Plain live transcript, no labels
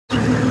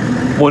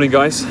Morning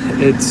guys,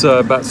 it's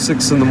about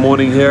 6 in the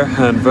morning here,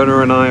 and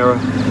Werner and I are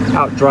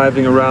out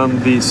driving around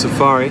the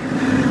safari.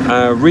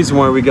 Reason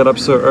why we get up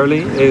so early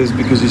is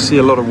because you see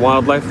a lot of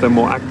wildlife. They're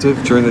more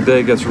active during the day,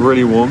 it gets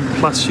really warm,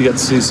 plus you get to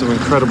see some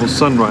incredible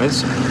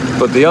sunrise.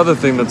 But the other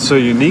thing that's so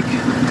unique,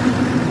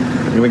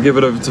 I'm going to give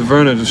it over to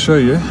Werner to show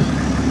you,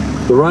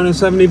 the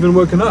rhinos haven't even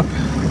woken up.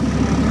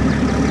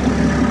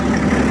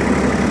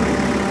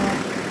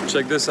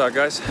 Check this out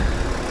guys,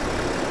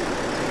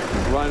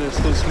 the rhino's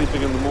still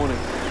sleeping in the morning.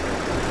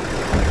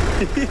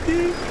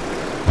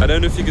 I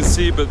don't know if you can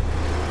see, but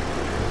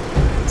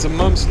it's a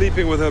mum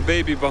sleeping with her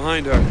baby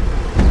behind her.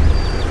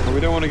 And we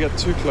don't want to get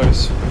too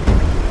close.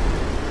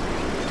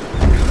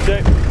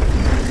 Okay.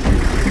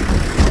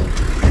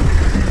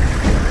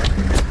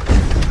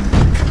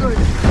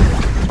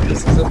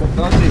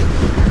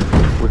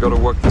 We got to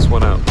work this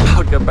one out.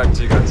 I'll get back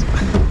to you guys.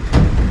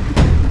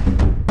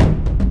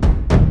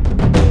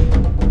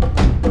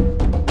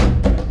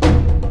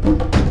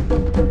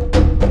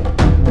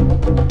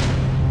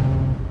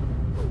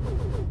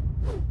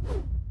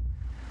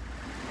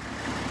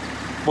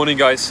 Morning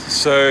guys,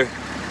 so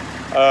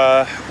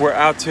we're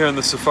out here in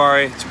the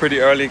safari. It's pretty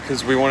early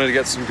because we wanted to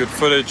get some good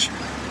footage.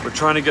 We're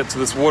trying to get to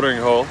this watering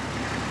hole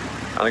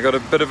and I got a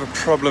bit of a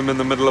problem in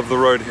the middle of the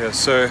road here,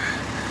 so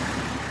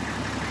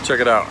check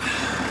it out.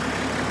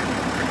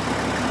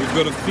 We've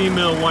got a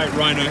female white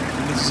rhino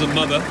and this is a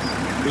mother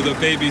with her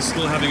baby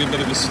still having a bit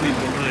of a sleep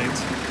behind.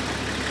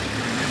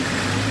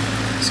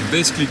 So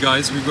basically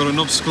guys, we've got an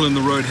obstacle in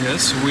the road here,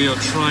 so we are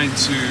trying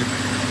to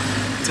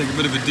take a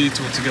bit of a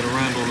detour to get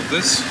around all of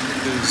this,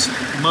 because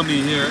mummy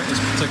here is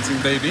protecting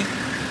baby,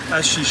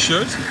 as she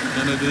should,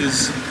 and it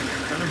is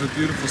kind of a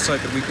beautiful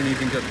sight that we can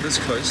even get this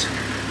close.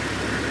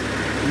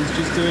 He's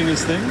just doing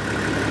his thing.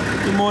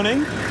 Good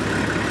morning.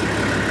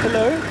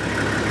 Hello.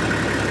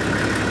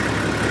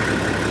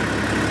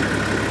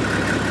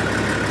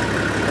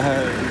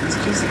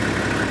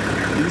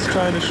 He's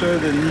trying to show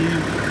that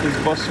he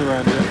is boss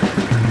around here.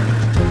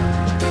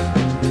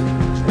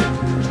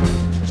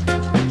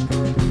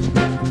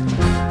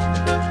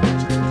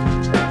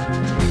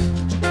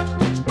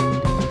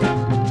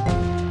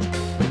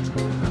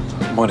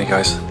 Morning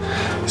guys,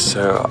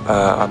 so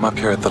I'm up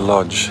here at the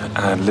lodge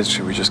and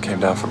literally we just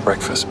came down for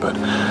breakfast, but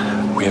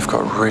we have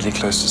got really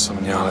close to some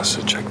nyala,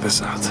 so check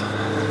this out.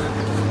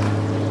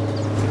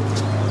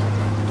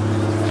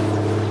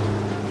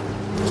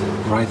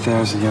 Right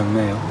there is a young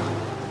male.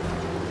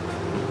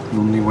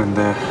 Normally when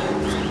they're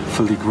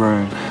fully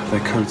grown, their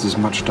coat is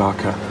much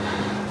darker.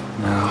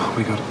 Now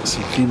we got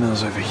some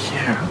females over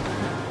here.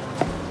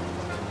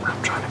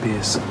 I'm trying to be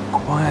as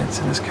quiet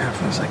and as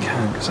careful as I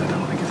can because I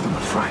don't want to give them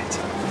a fright.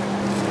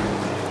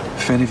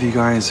 If any of you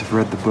guys have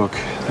read the book,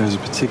 there's a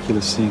particular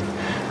scene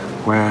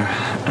where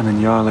an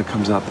nyala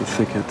comes out the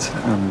thicket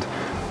and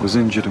was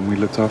injured and we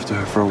looked after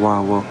her for a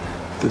while. Well,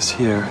 this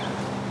here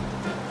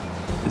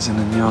is an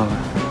nyala.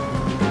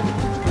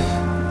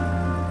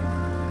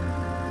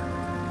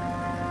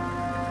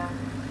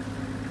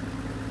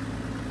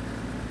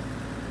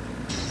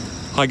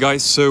 Hi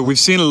guys, so we've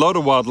seen a lot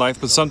of wildlife,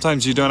 but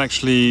sometimes you don't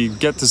actually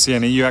get to see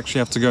any, you actually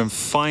have to go and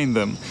find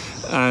them.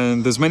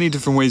 And there's many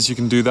different ways you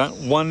can do that.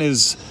 One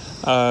is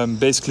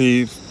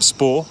basically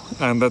spore,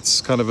 and that's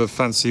kind of a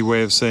fancy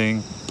way of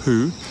saying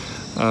poo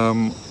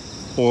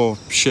or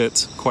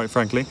shit, quite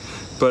frankly.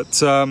 But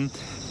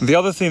the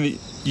other thing that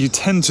you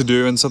tend to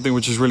do, and something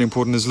which is really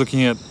important, is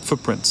looking at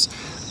footprints.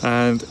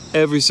 And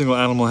every single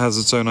animal has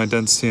its own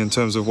identity in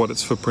terms of what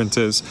its footprint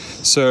is.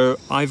 So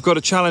I've got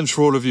a challenge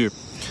for all of you.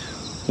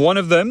 One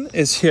of them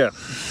is here.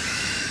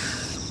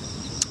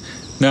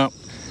 Now,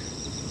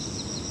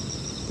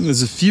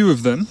 there's a few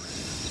of them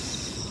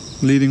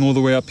leading all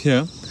the way up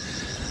here.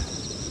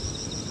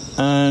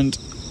 And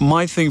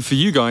my thing for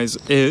you guys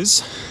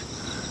is,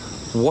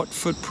 what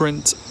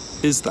footprint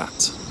is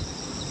that?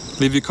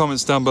 Leave your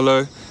comments down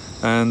below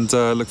and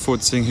look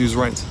forward to seeing who's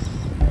right.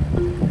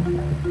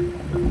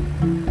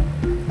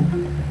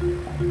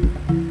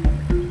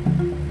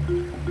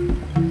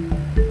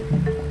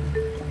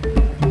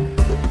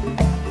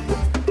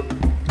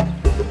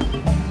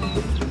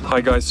 Hi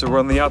guys, so we're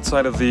on the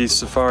outside of the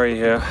safari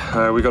here.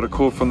 We got a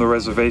call from the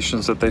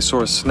reservations that they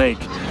saw a snake,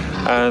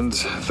 and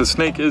the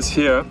snake is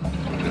here,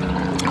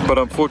 but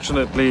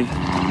unfortunately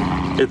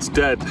it's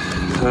dead.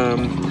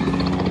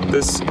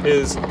 This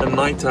is a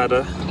night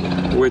adder,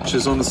 which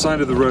is on the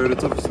side of the road.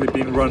 It's obviously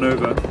been run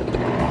over.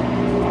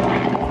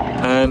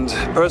 And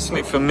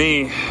personally for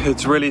me,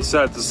 it's really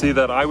sad to see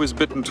that. I was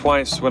bitten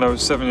twice when I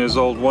was 7 years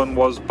old. One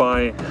was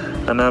by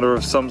an adder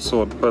of some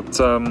sort, but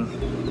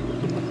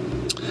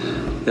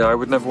yeah, I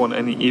would never want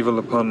any evil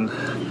upon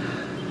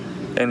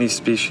any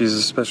species,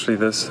 especially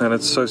this. And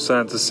it's so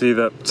sad to see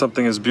that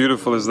something as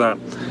beautiful as that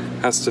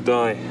has to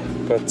die.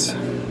 But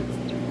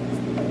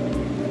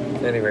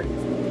anyway,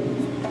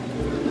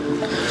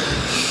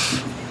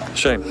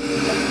 shame.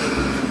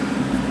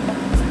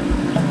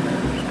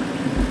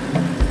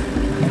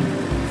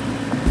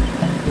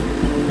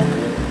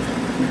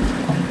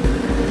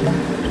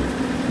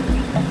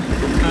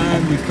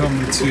 And we've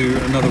come to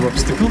another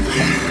obstacle.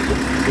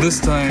 This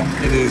time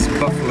it is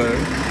buffalo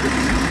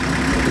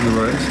in the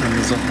road, and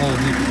there's a whole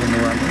heap of them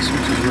around us,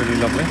 which is really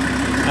lovely,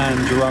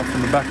 and giraffe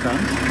in the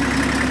background.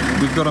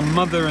 We've got a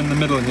mother in the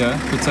middle here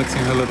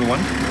protecting her little one,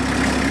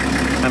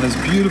 and as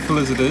beautiful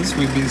as it is,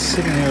 we've been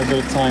sitting here a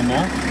bit of time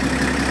now.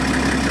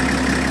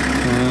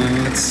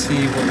 Let's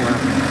see what will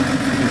happen.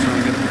 We can try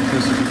and get a bit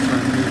closer to try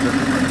and move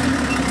everybody.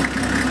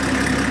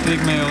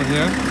 Big male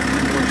here,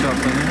 watch out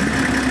for him.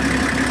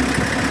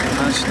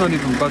 She's not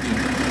even budging.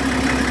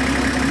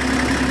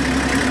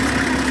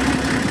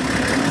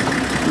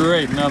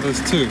 Great, now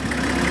there's two.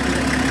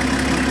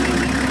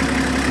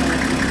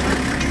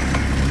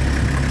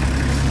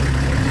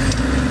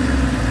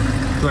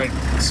 Great,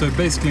 so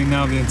basically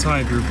now the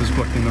entire group is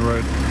blocking the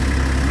road,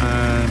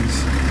 and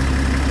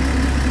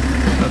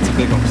that's a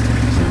big obstacle.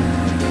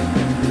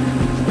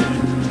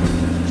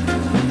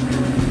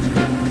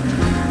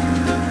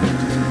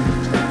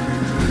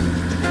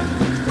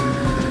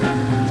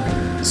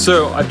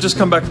 So I've just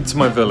come back into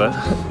my villa,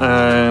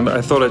 and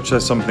I thought I'd share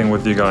something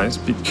with you guys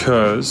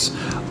because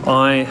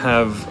I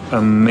have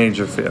a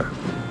major fear.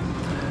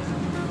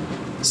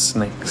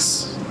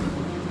 Snakes.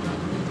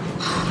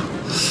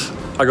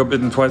 I got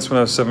bitten twice when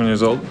I was 7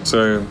 years old,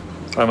 so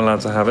I'm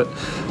allowed to have it.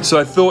 So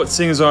I thought,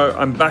 seeing as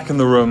I'm back in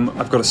the room,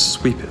 I've got to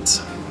sweep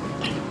it.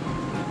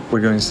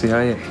 We're going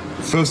CIA.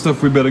 First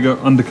off, we better go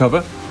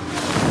undercover.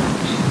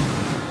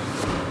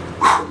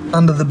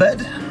 Under the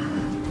bed.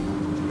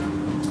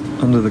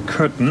 Under the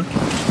curtain.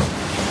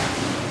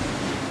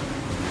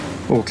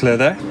 All clear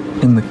there.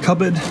 In the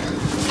cupboard.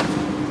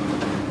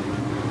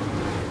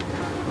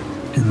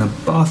 In the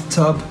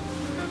bathtub.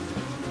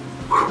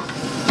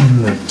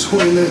 In the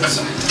toilet.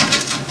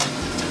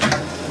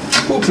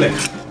 All clear.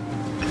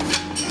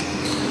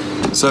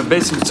 So I've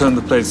basically turned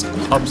the place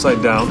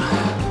upside down,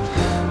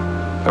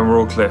 and we're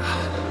all clear.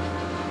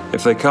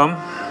 If they come,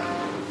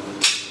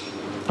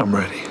 I'm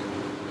ready.